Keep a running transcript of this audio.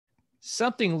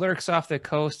Something lurks off the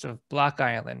coast of Block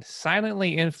Island,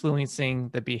 silently influencing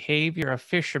the behavior of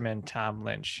fisherman Tom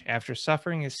Lynch. After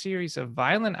suffering a series of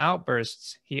violent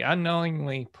outbursts, he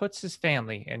unknowingly puts his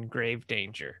family in grave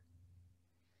danger.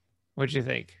 What'd you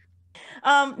think?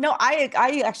 No,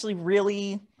 I actually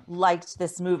really liked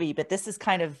this movie, but this is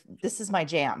my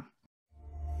jam.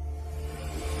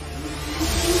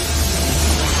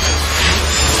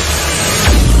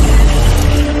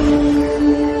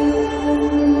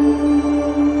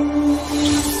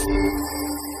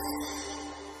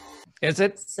 Is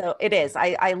it? So it is.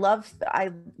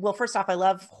 Well, first off, I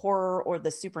love horror or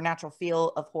the supernatural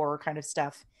feel of horror kind of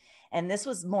stuff. And this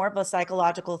was more of a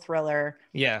psychological thriller.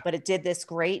 Yeah. But it did this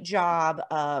great job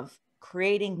of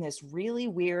creating this really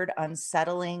weird,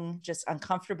 unsettling, just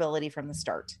uncomfortability from the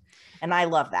start. And I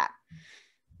love that.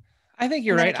 I think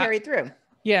you're right. It carried through.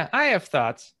 Yeah, I have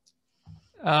thoughts.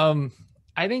 I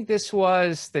think this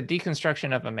was the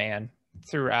deconstruction of a man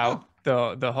throughout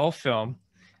the whole film.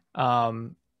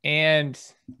 And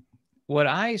what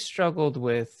I struggled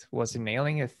with was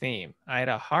nailing a theme. I had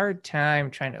a hard time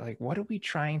trying to, like, what are we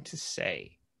trying to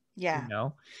say? Yeah. You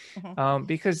know,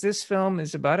 because this film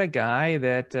is about a guy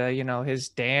that, his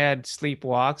dad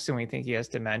sleepwalks and we think he has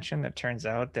dementia. It turns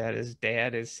out that his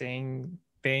dad is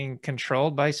being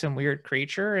controlled by some weird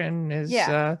creature and is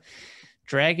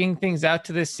dragging things out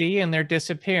to the sea and they're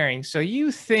disappearing. So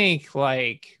you think,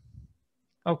 like,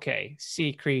 okay,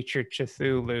 sea creature,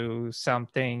 Cthulhu,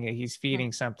 something, he's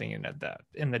feeding something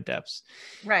in the depths.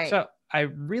 Right. So I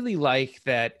really like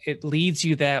that it leads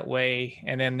you that way.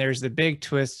 And then there's the big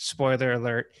twist, spoiler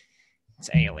alert, it's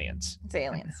aliens. It's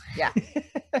aliens. Yeah.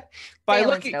 By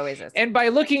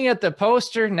looking at the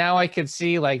poster, now I could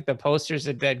see, like, the poster's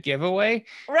a dead giveaway.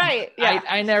 Right. Yeah.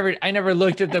 I never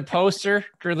looked at the poster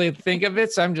to really think of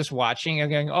it. So I'm just watching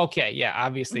and going, okay, yeah,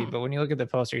 obviously. But when you look at the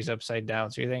poster, he's upside down.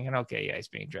 So you're thinking, okay, yeah, he's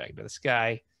being dragged to the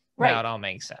sky. Right. Now it all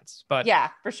makes sense. But yeah,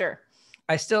 for sure.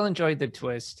 I still enjoyed the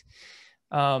twist.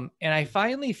 And I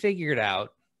finally figured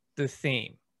out the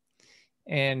theme.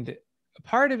 And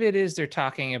part of it is they're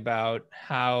talking about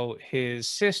how his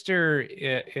sister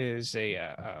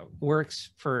works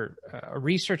for a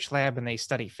research lab and they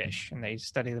study fish and they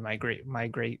study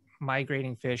the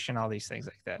migrating fish and all these things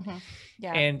like that. Mm-hmm.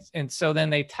 Yeah. And so then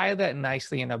they tie that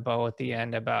nicely in a bow at the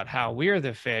end about how we're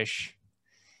the fish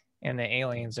and the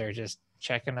aliens are just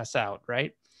checking us out.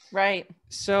 Right. Right.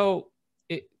 So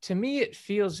to me, it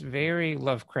feels very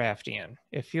Lovecraftian.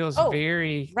 It feels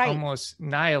very almost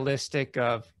nihilistic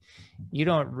of, you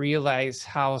don't realize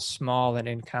how small and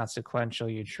inconsequential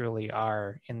you truly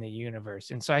are in the universe.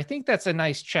 And so I think that's a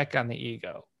nice check on the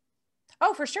ego.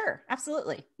 Oh, for sure.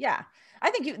 Absolutely. Yeah.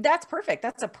 I think that's perfect.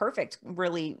 That's a perfect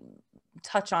really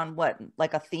touch on what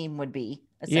like a theme would be,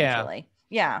 essentially.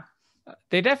 Yeah.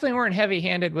 They definitely weren't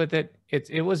heavy-handed with it.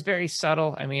 It was very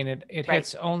subtle. I mean, it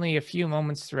hits only a few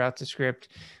moments throughout the script.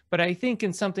 But I think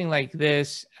in something like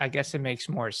this, I guess it makes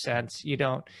more sense. You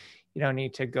don't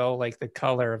need to go like The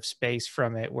Color of Space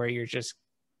from it, where you're just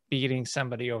beating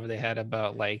somebody over the head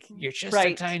about, like, you're just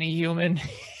a tiny human.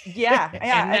 Yeah.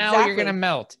 Yeah. And now you're going to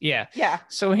melt. Yeah. Yeah.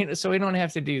 So we don't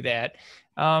have to do that.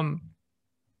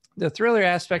 The thriller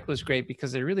aspect was great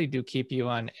because they really do keep you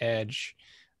on edge.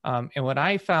 And what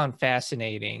I found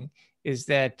fascinating is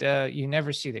that you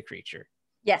never see the creature.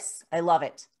 Yes. I love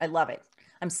it. I love it.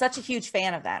 I'm such a huge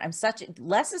fan of that.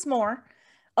 Less is more.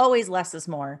 Always less is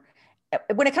more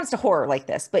when it comes to horror like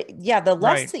this. But yeah, the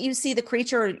less that you see the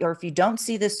creature, or if you don't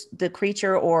see the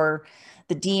creature or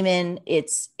the demon,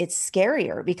 it's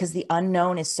scarier because the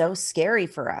unknown is so scary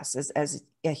for us as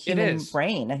a human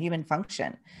brain, a human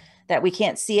function, that we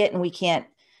can't see it and we can't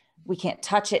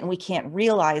touch it and we can't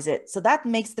realize it. So that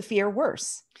makes the fear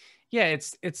worse. Yeah,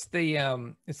 it's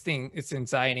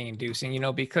anxiety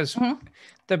inducing, because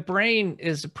the brain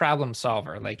is a problem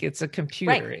solver. Like, it's a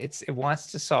computer. Right. It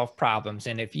wants to solve problems.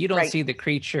 And if you don't see the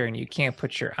creature and you can't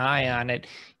put your eye on it,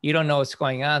 you don't know what's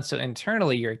going on. So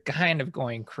internally you're kind of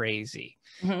going crazy.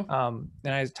 Mm-hmm.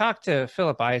 And I talked to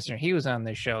Philip Eisner. He was on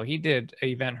the show. He did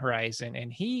Event Horizon,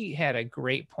 and he had a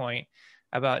great point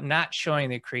about not showing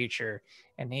the creature.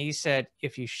 And he said,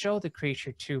 if you show the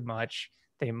creature too much,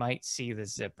 they might see the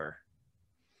zipper.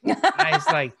 I was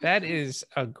like, that is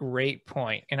a great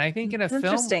point. And I think in a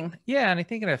film, and I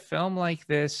think in a film like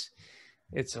this,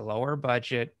 it's a lower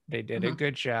budget. They did a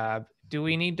good job. Do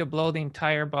we need to blow the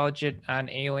entire budget on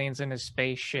aliens in a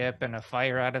spaceship and a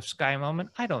fire out of sky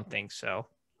moment? I don't think so.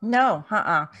 No,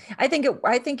 I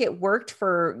think it worked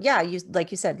for,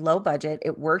 like you said, low budget.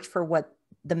 It worked for what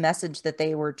the message that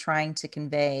they were trying to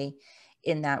convey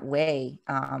in that way.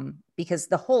 Because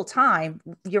the whole time,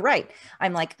 you're right.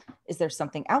 I'm like, is there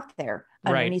something out there?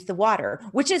 underneath the water,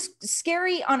 which is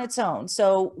scary on its own.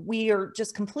 So we are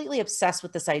just completely obsessed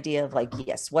with this idea of like,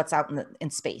 yes, what's out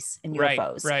in space in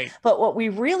UFOs. Right. But what we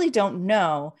really don't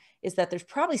know is that there's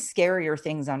probably scarier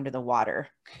things under the water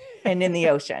and in the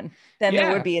ocean than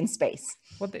there would be in space.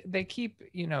 Well, they keep,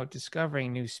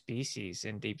 discovering new species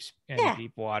in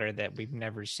deep water that we've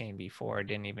never seen before,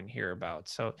 didn't even hear about.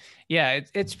 So yeah,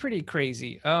 it's pretty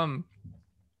crazy.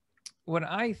 What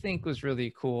I think was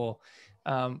really cool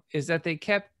is that they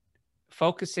kept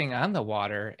focusing on the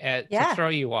water to throw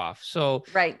you off. So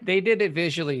they did it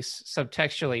visually,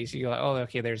 subtextually. So you're like, oh,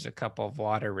 okay, there's a couple of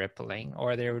water rippling,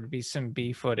 or there would be some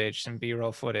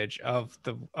B-roll footage of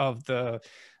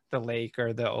the lake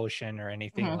or the ocean or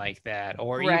anything like that,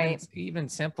 or even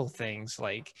simple things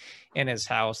like in his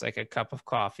house, like a cup of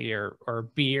coffee or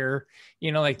beer,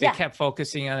 they kept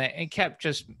focusing on it and kept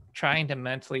just trying to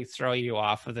mentally throw you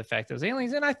off of the fact that it was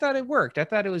aliens. And I thought it worked. I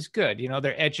thought it was good.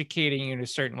 They're educating you in a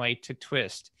certain way to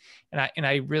twist. And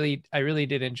I really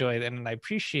did enjoy that. And I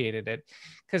appreciated it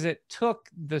because it took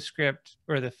the script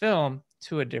or the film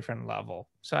to a different level.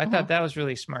 So I thought that was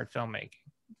really smart filmmaking.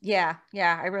 Yeah,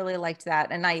 I really liked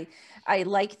that. And I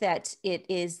like that it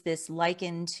is this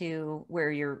likened to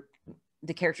where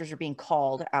the characters are being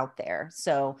called out there.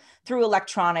 So through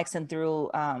electronics and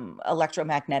through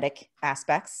electromagnetic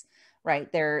aspects,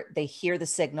 right? They hear the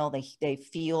signal, they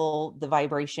feel the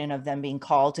vibration of them being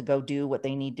called to go do what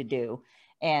they need to do.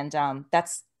 And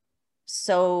that's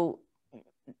so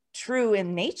true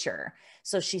in nature.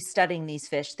 So she's studying these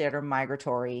fish that are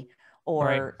migratory,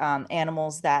 or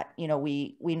animals that,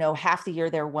 we know half the year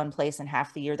they're one place and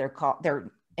half the year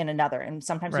they're in another. And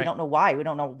sometimes we don't know why. We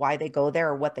don't know why they go there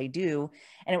or what they do.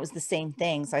 And it was the same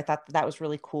thing. So I thought that was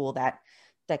really cool, that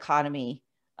dichotomy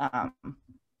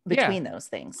between those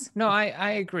things. No,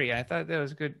 I agree. I thought that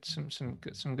was good.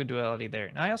 Some good duality there.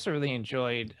 And I also really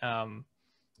enjoyed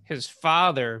his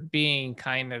father being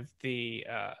kind of the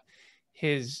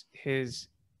his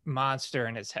monster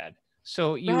in his head.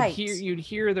 So you'd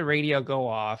hear the radio go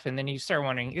off, and then you start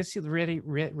wondering, is the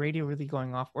radio really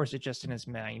going off, or is it just in his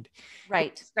mind?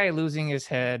 Right. Is this guy losing his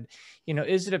head?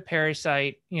 Is it a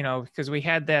parasite? Because we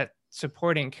had that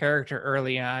supporting character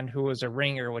early on who was a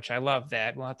ringer, which I love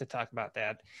that. We'll have to talk about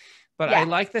that. But I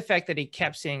like the fact that he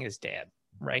kept seeing his dad,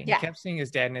 right? He kept seeing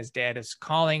his dad, and his dad is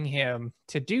calling him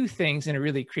to do things in a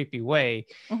really creepy way.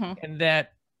 And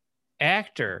that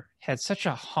actor had such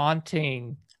a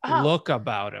haunting look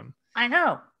about him. I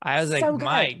know. I was like,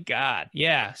 my God.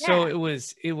 Yeah. So it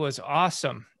was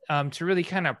awesome to really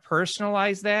kind of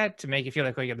personalize that, to make it feel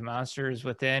like, oh, yeah, the monster is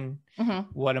within.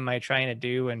 What am I trying to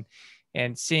do?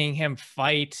 And seeing him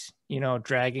fight,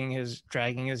 dragging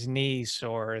his niece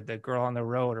or the girl on the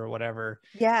road or whatever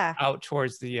out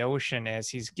towards the ocean as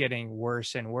he's getting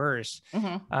worse and worse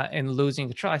and losing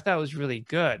control. I thought it was really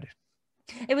good.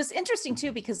 It was interesting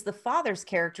too, because the father's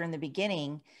character in the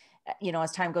beginning,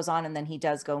 as time goes on, and then he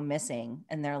does go missing,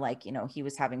 and they're like, he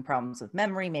was having problems with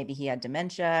memory. Maybe he had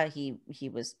dementia.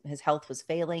 His health was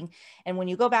failing. And when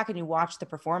you go back and you watch the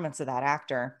performance of that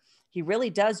actor, he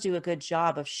really does do a good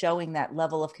job of showing that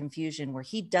level of confusion where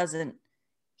he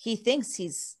thinks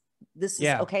this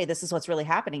is what's really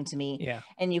happening to me. Yeah.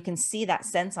 And you can see that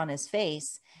sense on his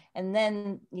face. And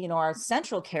then, our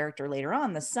central character later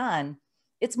on, the son,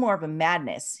 it's more of a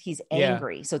madness. He's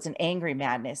angry. Yeah. So it's an angry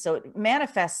madness. So it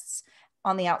manifests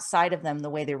on the outside of them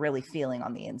the way they're really feeling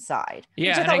on the inside. Yeah,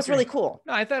 which I thought was really cool.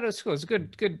 No, I thought it was cool. It was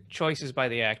good choices by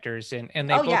the actors. And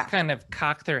they both kind of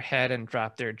cock their head and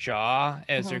drop their jaw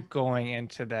as they're going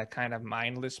into that kind of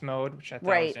mindless mode, which I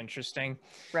thought was interesting.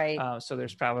 Right. So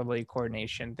there's probably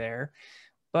coordination there.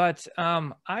 But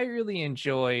I really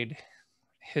enjoyed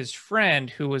his friend,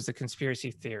 who was the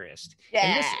conspiracy theorist.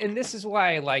 Yeah. And this is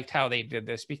why I liked how they did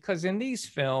this, because in these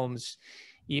films,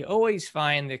 you always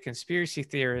find the conspiracy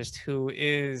theorist who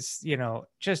is,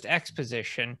 just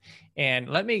exposition. And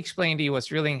let me explain to you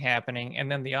what's really happening.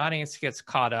 And then the audience gets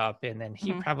caught up, and then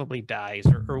he probably dies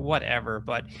or whatever.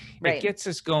 But it gets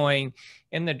us going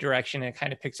in the direction, and it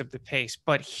kind of picks up the pace.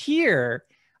 But here,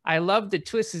 I love the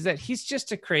twist is that he's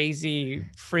just a crazy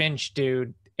fringe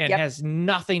dude and has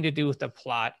nothing to do with the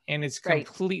plot, and it's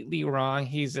completely wrong.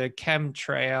 He's a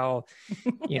chemtrail,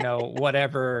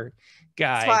 whatever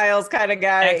guy. X-Files kind of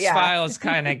guy. X-Files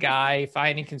kind of guy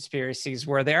finding conspiracies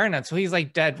where there are none. So he's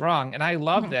like dead wrong. And I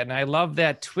love that. And I love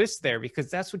that twist there, because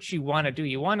that's what you want to do.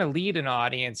 You want to lead an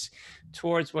audience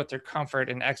towards what their comfort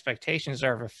and expectations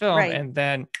are of a film, and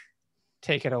then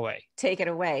take it away.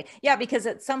 Yeah, because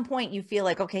at some point you feel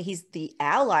like, okay, he's the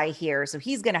ally here, so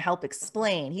he's going to help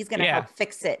explain. He's going to help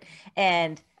fix it.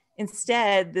 And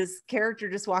instead, this character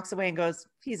just walks away and goes,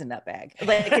 he's a nutbag.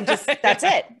 Like, and just, that's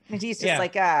it. And he's just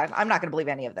like, I'm not going to believe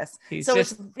any of this. So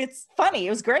it's funny. It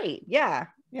was great. Yeah.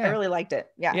 I really liked it.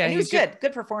 Yeah. And he was good.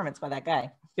 Good performance by that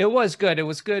guy. It was good. It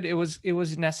was good. It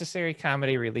was necessary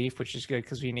comedy relief, which is good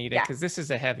because we need it, because this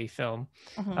is a heavy film.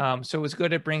 So it was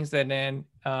good. It brings that in.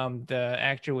 The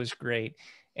actor was great.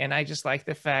 And I just like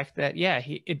the fact that,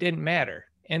 it didn't matter.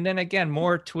 And then again,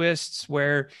 more twists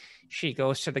where she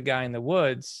goes to the guy in the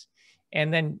woods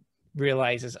and then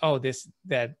realizes,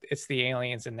 that it's the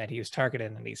aliens and that he was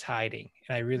targeted and he's hiding.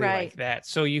 And I really like that.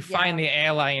 So you find the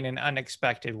ally in an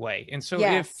unexpected way. And so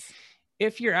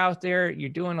if you're out there, you're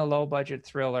doing a low budget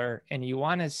thriller and you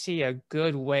want to see a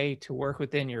good way to work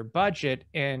within your budget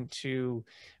and to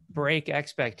break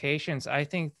expectations, I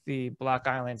think the Block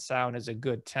Island Sound is a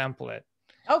good template.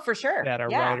 Oh, for sure. That a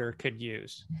writer could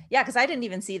use. Yeah, because I didn't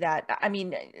even see that. I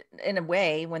mean, in a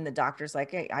way, when the doctor's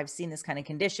like, hey, I've seen this kind of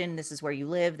condition. This is where you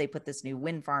live. They put this new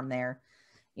wind farm there,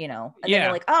 and then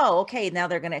they're like, oh, okay, now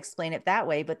they're going to explain it that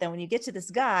way. But then when you get to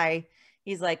this guy,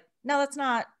 he's like, no, that's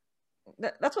not.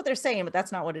 That's what they're saying, but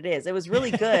that's not what it is. It was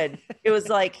really good. It was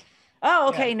like, oh,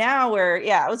 okay, now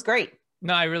it was great.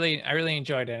 No, I really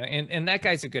enjoyed it, and that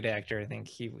guy's a good actor. I think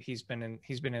he's been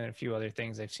in a few other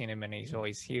things I've seen him in. He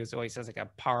always has like a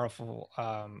powerful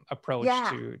approach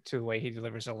to the way he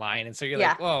delivers a line, and so you're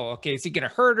like, oh, okay, is he gonna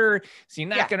hurt her? Is he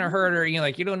not gonna hurt her? You're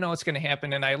like, you don't know what's gonna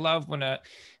happen, and I love when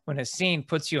a scene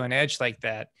puts you on edge like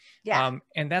that.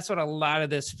 And that's what a lot of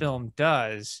this film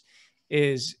does.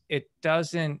 Is it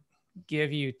doesn't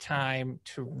give you time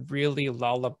to really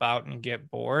lull about and get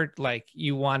bored. Like,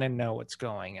 you want to know what's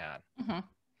going on.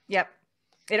 Yep.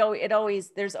 It always,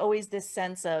 there's always this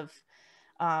sense of,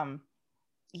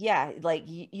 like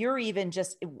you're even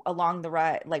just along the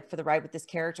ride, like for the ride with this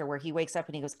character where he wakes up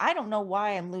and he goes, I don't know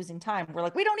why I'm losing time. We're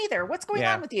like, we don't either. What's going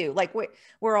on with you? Like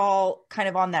we're all kind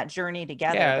of on that journey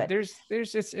together. Yeah,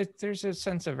 there's a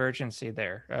sense of urgency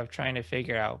there of trying to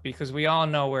figure out, because we all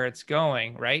know where it's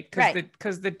going, right?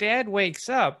 Because the dad wakes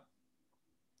up,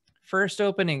 first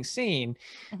opening scene,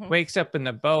 wakes up in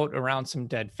the boat around some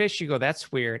dead fish. You go,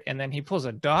 that's weird. And then he pulls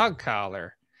a dog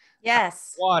collar.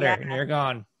 Yes. Water. And you're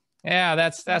going, yeah,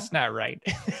 that's not right.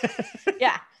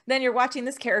 Then you're watching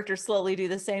this character slowly do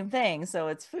the same thing. So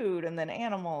it's food and then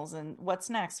animals, and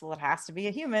what's next? Well, it has to be a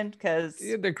human, because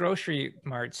the grocery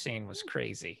mart scene was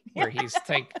crazy, where he's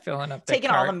filling up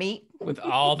taking all the meat with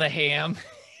all the ham.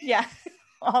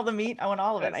 All the meat. I want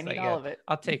all of it. I need all of it.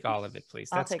 I'll take all of it, please.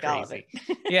 That's take crazy. All of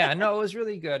it. No, it was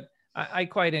really good. I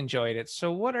quite enjoyed it.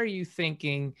 So what are you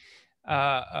thinking?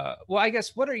 Well, I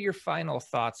guess, what are your final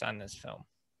thoughts on this film?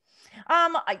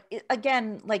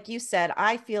 Again, like you said,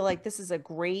 I feel like this is a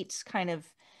great kind of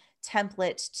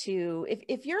template to,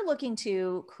 if you're looking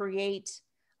to create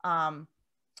a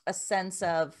sense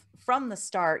of, from the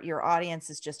start, your audience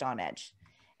is just on edge,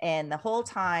 and the whole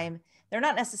time they're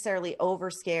not necessarily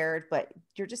over scared, but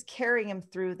you're just carrying them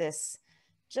through this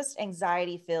just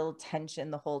anxiety filled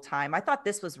tension the whole time. I thought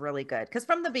this was really good, because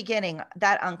from the beginning,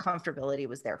 that uncomfortability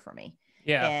was there for me.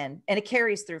 And it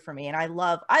carries through for me. And I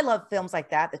love films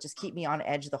like that just keep me on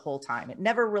edge the whole time. It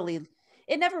never really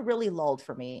lulled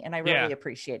for me. And I really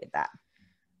appreciated that.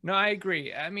 No, I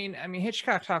agree. I mean,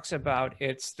 Hitchcock talks about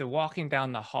it's the walking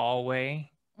down the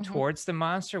hallway towards the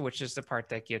monster, which is the part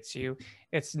that gets you.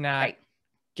 It's not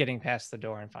getting past the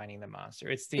door and finding the monster.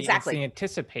 It's the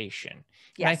anticipation.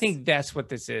 And I think that's what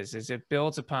this is it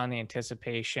builds upon the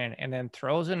anticipation and then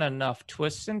throws in enough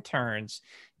twists and turns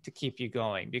to keep you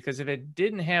going. Because if it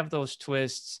didn't have those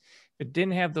twists, if it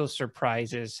didn't have those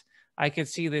surprises, I could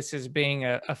see this as being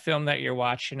a film that you're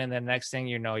watching, and the next thing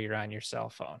you know, you're on your cell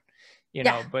phone,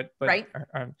 but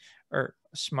or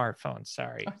smartphone.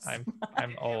 Sorry,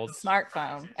 I'm old.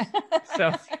 Smartphone.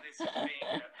 So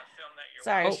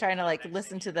sorry, I was trying to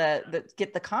listen to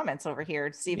get the comments over here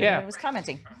to see if anyone was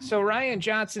commenting. So Ryan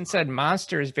Johnson said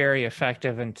Monster is very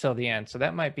effective until the end. So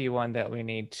that might be one that we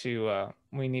need to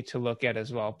look at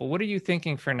as well. But what are you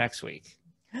thinking for next week?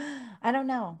 I don't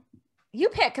know. You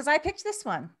pick, because I picked this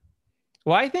one.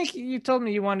 Well, I think you told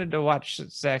me you wanted to watch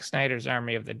Zack Snyder's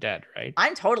Army of the Dead, right?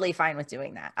 I'm totally fine with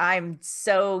doing that. I'm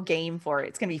so game for it.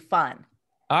 It's going to be fun.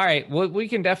 All right. Well, we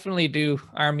can definitely do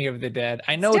Army of the Dead.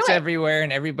 I know it's everywhere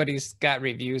and everybody's got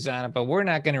reviews on it, but we're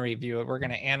not going to review it. We're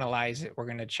going to analyze it. We're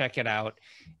going to check it out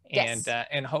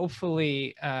and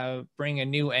hopefully bring a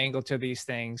new angle to these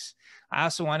things. I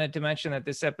also wanted to mention that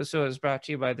this episode is brought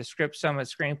to you by the Script Summit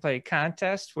Screenplay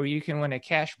Contest, where you can win a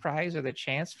cash prize or the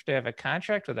chance to have a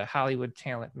contract with a Hollywood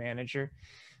talent manager.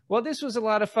 Well, this was a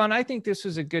lot of fun. I think this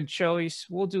was a good choice.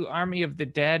 We'll do Army of the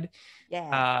Dead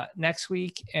next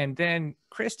week. And then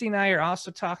Kristy and I are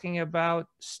also talking about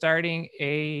starting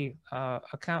a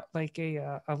account, like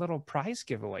a little prize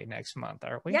giveaway next month,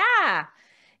 aren't we?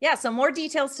 Yeah. So more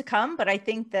details to come, but I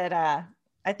think that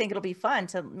I think it'll be fun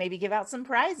to maybe give out some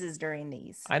prizes during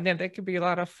these. I think that could be a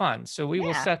lot of fun. So we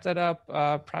will set that up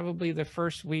probably the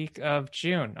first week of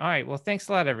June. All right. Well, thanks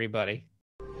a lot, everybody.